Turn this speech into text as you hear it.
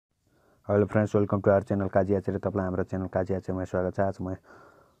Hello friends, welcome two our channel Kaji आचार्य। तपाईलाई हाम्रो channel Kaji आचार्यमा स्वागत छ। आज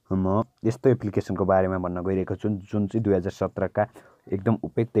म यस्तो एप्लिकेसनको बारेमा भन्न गइरहेको छु जुन चाहिँ 2017 का एकदम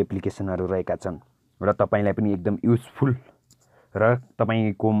उपयुक्त एप्लिकेसनहरू रहेका छन् र तपाईलाई पनि एकदम युजफुल र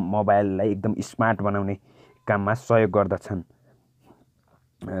तपाईको मोबाइललाई एकदम स्मार्ट बनाउने काममा सहयोग गर्दछन्।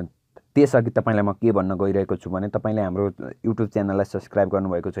 त्यसअघि तपाईलाई म के भन्न गइरहेको छु भने तपाईले हाम्रो युट्युब च्यानललाई सब्स्क्राइब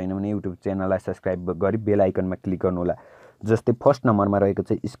गर्नुभएको छैन भने युट्युब च्यानललाई सब्स्क्राइब गरी बेल आइकनमा क्लिक गर्नुहोला। जस्तै फर्स्ट नम्बरमा रहेको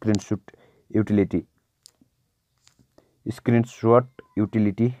चाहिँ स्क्रिनशट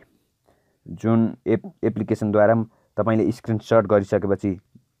युटिलिटी जुन एप्लिकेसनद्वारा तपाईले स्क्रिनशट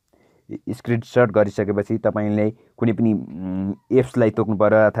गरिसकेपछि तपाईले कुनै पनि एप्सलाई तोक्नु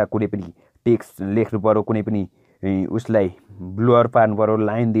पर्यो अथवा कुनै पनि टेक्स्ट लेख्नु पर्यो, कुनै पनि उसलाई ब्लर पार्नु पर्यो,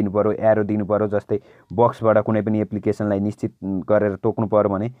 लाइन दिनु पर्यो, एरो दिनु पर्यो, जस्तै बक्सबाट कुनै पनि एप्लिकेसनलाई निश्चित गरेर तोक्नु पर्यो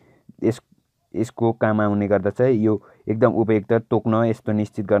भने यसको काम आउने गर्दछ। यो एकदम उपयुक्त तोक्न यस्तो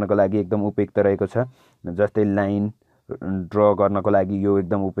निश्चित गर्नको लागि एकदम उपयुक्त रहेको छ। जस्तै लाइन ड्र गर्नको लागि यो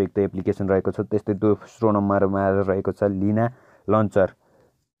एकदम उपयुक्त एप्लिकेसन रहेको छ। त्यस्तै दोस्रो नम्बरमा रहेको छ लीना लन्चर।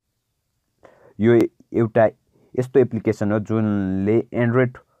 यो एउटा यस्तो एप्लिकेसन हो जुनले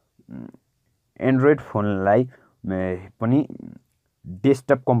एन्ड्रोइड फोनलाई पनि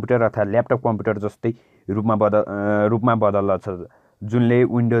डेस्कटप कम्प्युटर अथवा ल्यापटप कम्प्युटर जस्तै रूपमा बदल्दछ, जुनले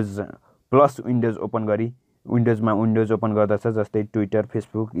विन्डोज ओपन गरी विन्डोज ओपन गर्दछ। जस्तै ट्विटर,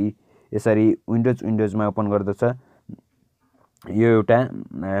 फेसबुक यसरी विन्डोजमा ओपन गर्दछ। यो एउटा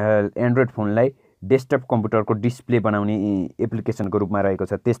एन्ड्रोइड फोनलाई डेस्कटप कम्प्युटरको डिस्प्ले बनाउने एप्लिकेसनको रूपमा रहेको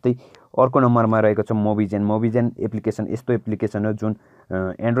छ। त्यस्तै अर्को नम्बरमा रहेको छ मोबिजेन एप्लिकेसन। यस्तो एप्लिकेसन हो जुन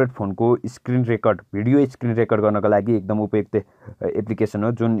एन्ड्रोइड फोनको भिडियो स्क्रिन रेकर्ड गर्नको लागि एकदम उपयुक्त एप्लिकेसन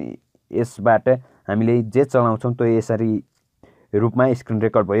हो, जुन यसबाट हामीले जे चलाउँछौँ त्यो यसरी रूपमा स्क्रिन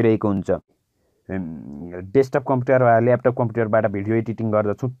रेकर्ड भइरहेको हुन्छ। डेस्कटप कम्प्युटर वा ल्यापटप कम्प्युटरबाट भिडियो एडिटिङ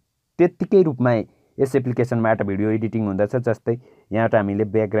गर्दछौँ त्यत्तिकै रूपमा यस एप्लिकेसनबाट भिडियो एडिटिङ हुँदछ। जस्तै यहाँबाट हामीले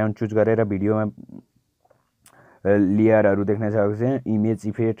ब्याकग्राउन्ड चुज गरेर भिडियोमा लेयरहरू देख्न सक्छौँ, इमेज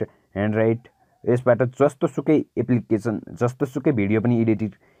इफेक्ट, ह्यान्डराइट, यसबाट जस्तोसुकै भिडियो पनि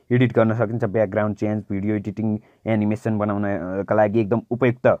एडिट गर्न सकिन्छ। Background change, video editing, animation बनाउनका लागि एकदम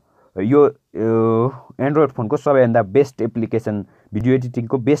उपयुक्त यो एन्ड्रोइड फोनको सबैभन्दा best application, video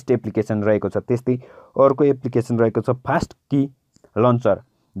एडिटिङको best application रहेको छ। त्यस्तै अर्को एप्लिकेसन रहेको छ फास्टकी लन्चर,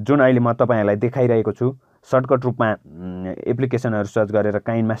 जुन अहिले म तपाईहरुलाई देखाइरहेको छु। सर्टकट रूपमा एप्लिकेसनहरू सर्च गरेर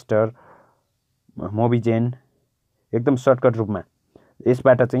काइनमास्टर, मोबिजेन एकदम सर्टकट रूपमा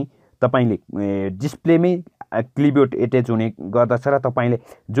यसबाट चाहिँ तपाईले डिस्प्लेमै क्लिपबोर्ड एटेच हुने गर्दछ र तपाईले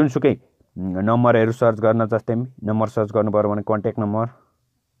जुनसुकै नम्बरहरू सर्च गर्न, जस्तै नम्बर सर्च गर्नु पर्यो भने कन्ट्याक्ट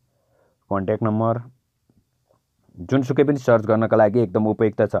नम्बर जुनसुकै पनि सर्च गर्नका लागि एकदम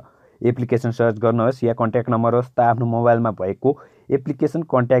उपयुक्त छ। एप्लिकेसन सर्च गर्नुहोस् या कन्ट्याक्ट नम्बर होस्, त आफ्नो मोबाइलमा भएको एप्लिकेसन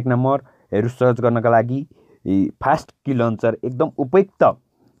कन्ट्याक्ट नम्बरहरू सर्च गर्नका लागि फास्टकी लन्चर एकदम उपयुक्त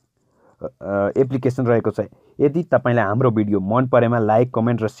एप्लिकेसन रहेको छ। यदि तपाईलाई हाम्रो भिडियो मन परेमा लाइक,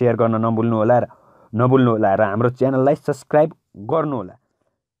 कमेन्ट र सेयर गर्न नभुल्नुहोला र हाम्रो च्यानललाई सब्स्क्राइब गर्नुहोला।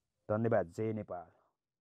 धन्यवाद। जय नेपाल।